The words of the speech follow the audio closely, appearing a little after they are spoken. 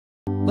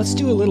Let's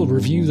do a little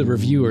review the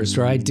reviewers,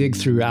 where I dig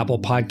through Apple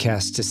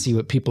Podcasts to see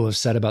what people have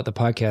said about the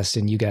podcast,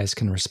 and you guys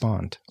can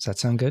respond. Does that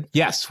sound good?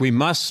 Yes, we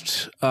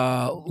must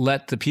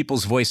let the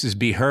people's voices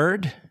be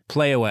heard.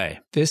 Play away.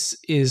 This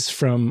is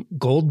from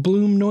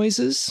Goldblum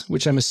Noises,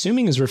 which I'm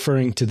assuming is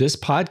referring to this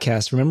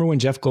podcast. Remember when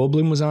Jeff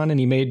Goldblum was on and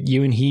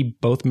you and he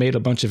both made a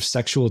bunch of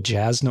sexual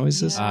jazz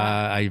noises? Yeah.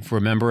 I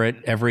remember it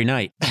every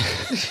night.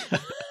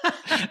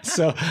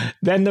 So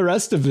then the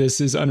rest of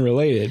this is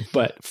unrelated,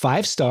 but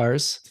 5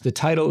 stars. The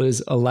title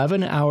is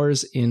 11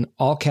 hours in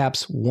all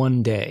caps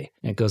 1 day.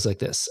 And it goes like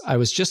this. I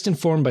was just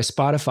informed by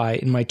Spotify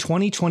in my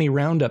 2020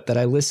 roundup that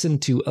I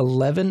listened to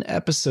 11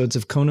 episodes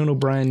of Conan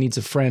O'Brien Needs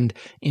a Friend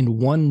in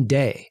 1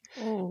 day.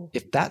 Oh.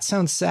 If that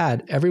sounds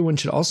sad, everyone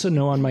should also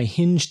know on my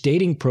Hinge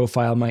dating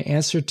profile, my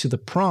answer to the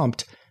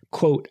prompt,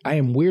 quote, I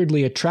am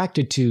weirdly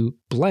attracted to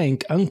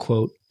blank,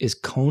 unquote, is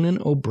Conan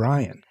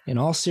O'Brien. In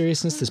all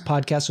seriousness, this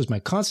podcast was my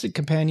constant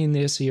companion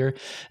this year,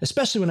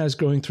 especially when I was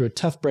going through a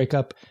tough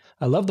breakup.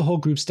 I love the whole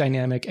group's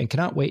dynamic and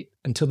cannot wait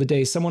until the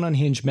day someone on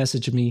Hinge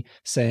messaged me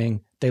saying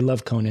they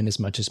love Conan as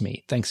much as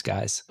me. Thanks,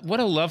 guys. What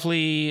a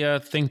lovely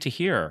thing to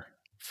hear.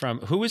 From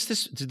who is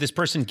this? Did this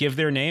person give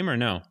their name or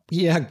no?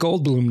 Yeah,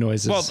 Goldblum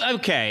Noises. Well,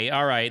 okay,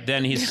 all right.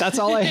 Then he's. That's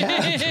all I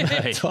have.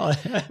 That's all I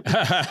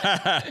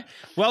have.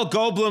 Well,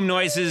 Goldblum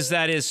Noises.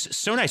 That is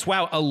so nice.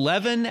 Wow,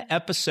 11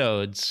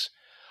 episodes.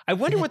 I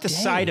wonder what the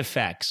side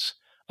effects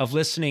of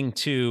listening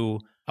to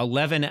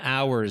 11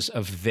 hours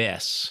of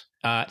this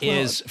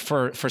is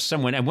for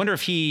someone. I wonder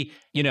if he,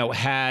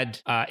 had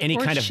any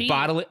kind of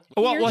bodily.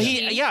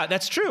 Yeah,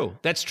 that's true.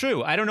 That's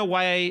true. I don't know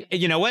why.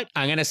 You know what?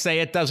 I'm going to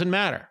say it doesn't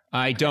matter.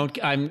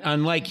 I'm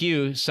unlike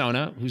you,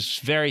 Sona, who's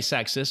very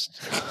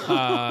sexist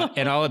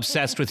and all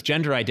obsessed with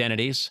gender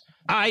identities.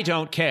 I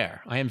don't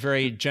care. I am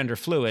very gender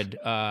fluid,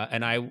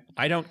 and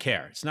I don't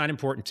care. It's not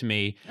important to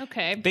me.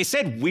 Okay. They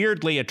said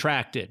weirdly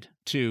attracted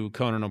to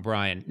Conan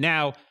O'Brien.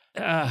 Now,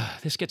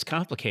 this gets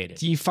complicated.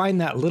 Do you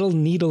find that little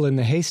needle in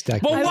the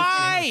haystack? Well,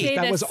 why?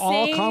 That was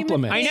all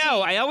compliment. I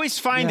know. I always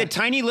find the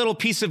tiny little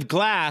piece of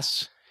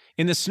glass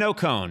in the snow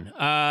cone.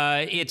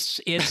 It's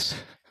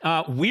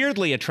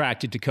weirdly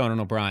attracted to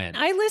Conan O'Brien.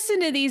 I listen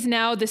to these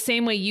now the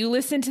same way you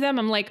listen to them.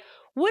 I'm like,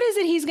 what is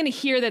it he's going to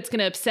hear that's going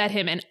to upset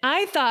him? And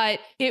I thought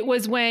it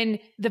was when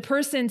the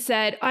person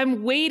said,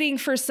 I'm waiting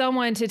for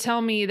someone to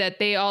tell me that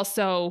they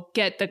also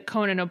get the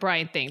Conan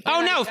O'Brien thing.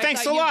 Oh, no,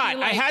 thanks a lot.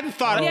 I hadn't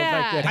thought of it.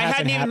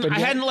 I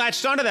hadn't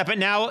latched onto that, but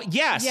now,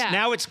 yes,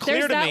 now it's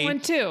clear to me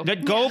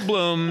that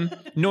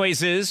Goldblum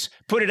Noises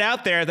put it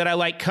out there that I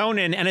like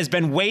Conan and has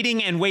been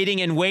waiting and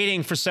waiting and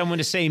waiting for someone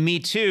to say me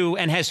too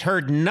and has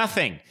heard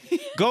nothing.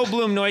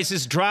 Goldblum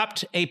Noises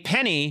dropped a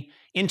penny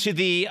into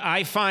the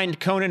I find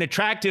Conan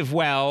attractive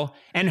well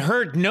and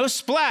heard no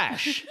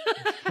splash.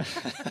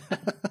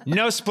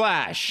 No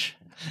splash.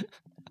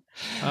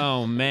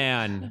 Oh,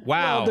 man.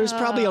 Wow. Well, there's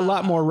probably a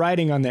lot more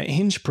writing on that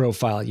Hinge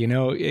profile.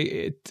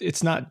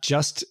 It's not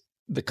just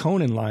the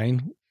Conan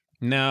line.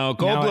 No,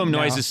 Goldblum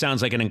Noises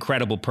sounds like an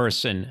incredible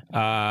person.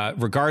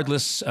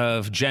 Regardless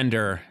of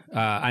gender,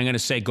 I'm going to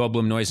say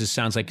Goldblum Noises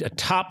sounds like a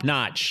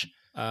top-notch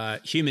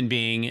human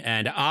being,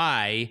 and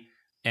I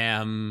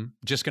am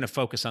just going to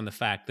focus on the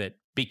fact that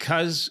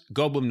because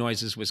Goldblum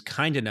Noises was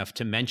kind enough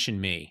to mention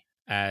me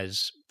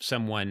as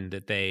someone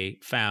that they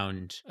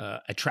found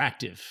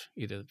attractive,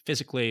 either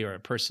physically or a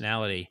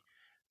personality,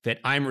 that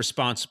I'm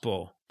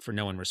responsible for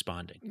no one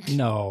responding.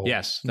 No.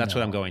 Yes, that's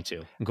what I'm going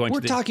to. We're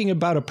talking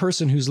about a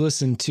person who's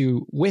listened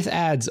to, with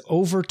ads,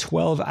 over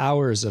 12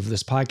 hours of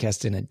this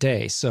podcast in a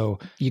day. So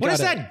what does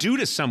that do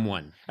to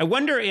someone? I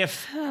wonder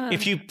if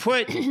you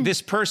put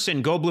this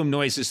person, Goldblum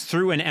Noises,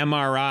 through an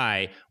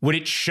MRI, would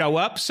it show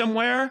up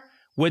somewhere?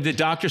 Would the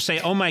doctor say,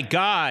 "Oh my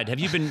God, have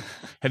you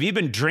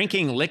been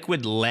drinking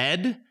liquid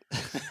lead?"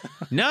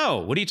 No.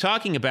 What are you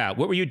talking about?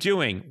 What were you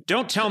doing?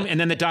 Don't tell me. And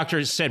then the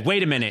doctor said,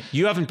 "Wait a minute.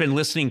 You haven't been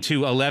listening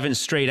to 11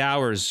 straight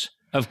hours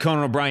of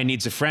Conan O'Brien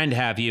Needs a Friend,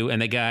 have you?"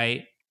 And the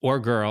guy or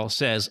girl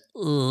says,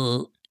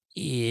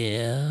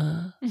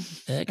 "Yeah."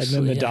 And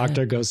then the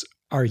doctor goes,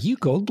 "Are you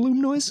Goldblum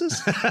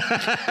Noises?"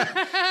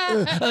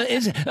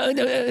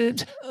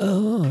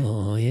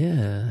 Oh,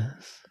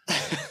 yes.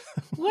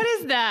 What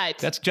is that?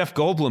 That's Jeff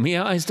Goldblum. He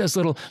always does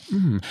little,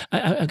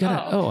 I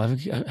got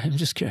I'm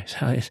just curious.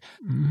 How is,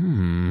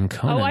 Conan.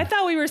 Oh, I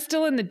thought we were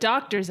still in the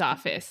doctor's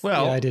office.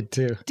 Well, yeah, I did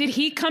too. Did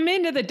he come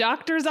into the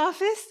doctor's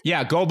office?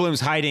 Yeah,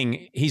 Goldblum's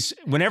hiding.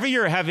 Whenever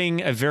you're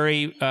having a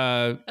very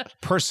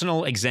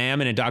personal exam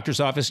in a doctor's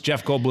office,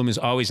 Jeff Goldblum is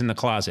always in the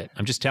closet.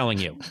 I'm just telling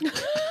you.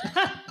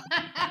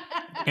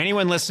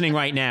 Anyone listening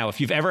right now, if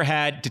you've ever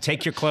had to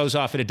take your clothes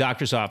off at a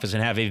doctor's office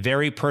and have a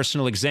very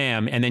personal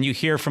exam, and then you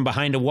hear from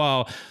behind a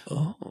wall,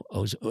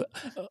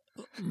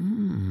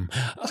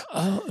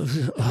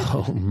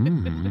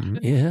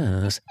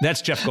 yes.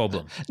 That's Jeff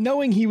Goldblum.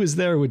 Knowing he was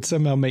there would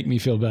somehow make me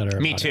feel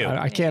better. Me too.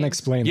 I can't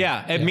explain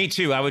that. Yeah, me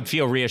too. I would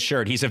feel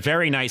reassured. He's a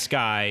very nice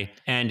guy,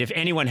 and if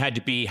anyone had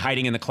to be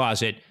hiding in the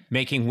closet,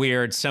 making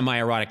weird,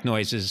 semi-erotic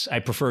noises. I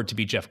prefer to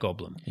be Jeff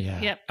Goldblum.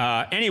 Yeah. Yep.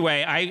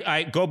 Anyway,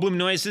 I Goldblum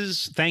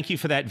Noises, thank you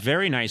for that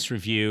very nice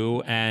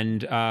review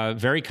and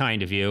very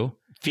kind of you.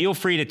 Feel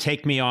free to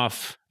take me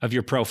off of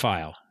your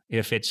profile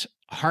if it's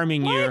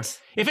harming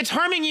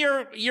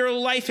your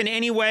life in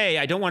any way.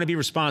 I don't want to be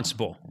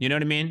responsible. You know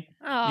what I mean?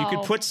 Oh. You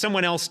could put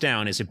someone else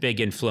down as a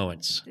big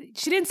influence.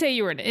 She didn't say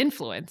you were an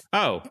influence.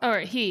 Oh. Or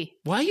he.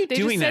 Why are you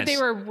doing this? this? They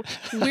just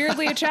said they were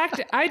weirdly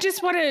attracted. I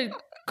just want to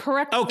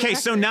correct. Okay,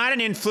 so not an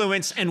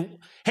influence. And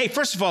hey,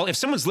 first of all, if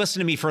someone's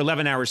listened to me for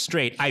 11 hours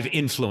straight, I've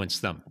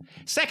influenced them.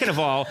 Second of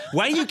all,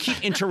 why do you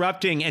keep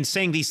interrupting and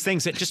saying these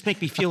things that just make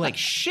me feel like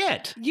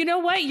shit? You know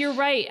what? You're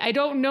right. I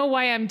don't know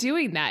why I'm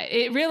doing that.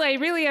 I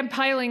really am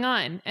piling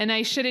on, and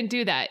I shouldn't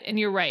do that. And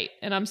you're right.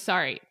 And I'm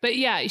sorry. But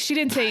yeah, she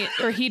didn't say,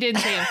 or he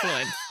didn't say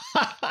influence.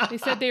 They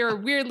said they were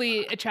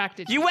weirdly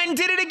attracted to You went and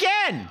did it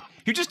again.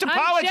 You just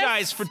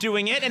apologized for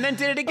doing it and then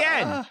did it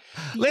again.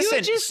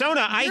 Listen,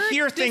 Sona, I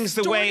hear things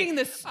the way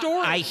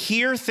I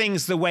hear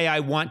things the way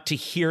I want to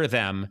hear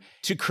them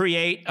to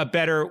create a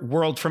better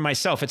world for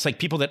myself. It's like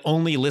people that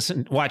only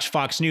watch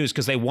Fox News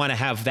because they want to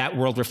have that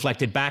world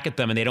reflected back at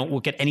them and they don't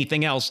look at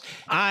anything else.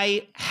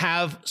 I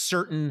have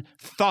certain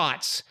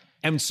thoughts.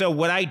 And so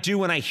what I do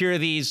when I hear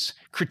these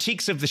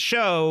critiques of the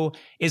show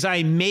is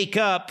I make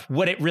up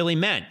what it really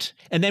meant.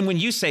 And then when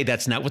you say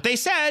that's not what they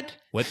said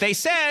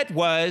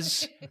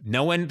was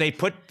they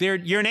put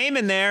your name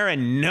in there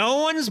and no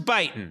one's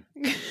biting.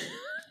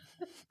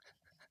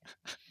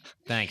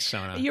 Thanks,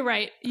 Sona. You're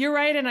right. You're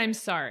right, and I'm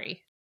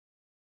sorry.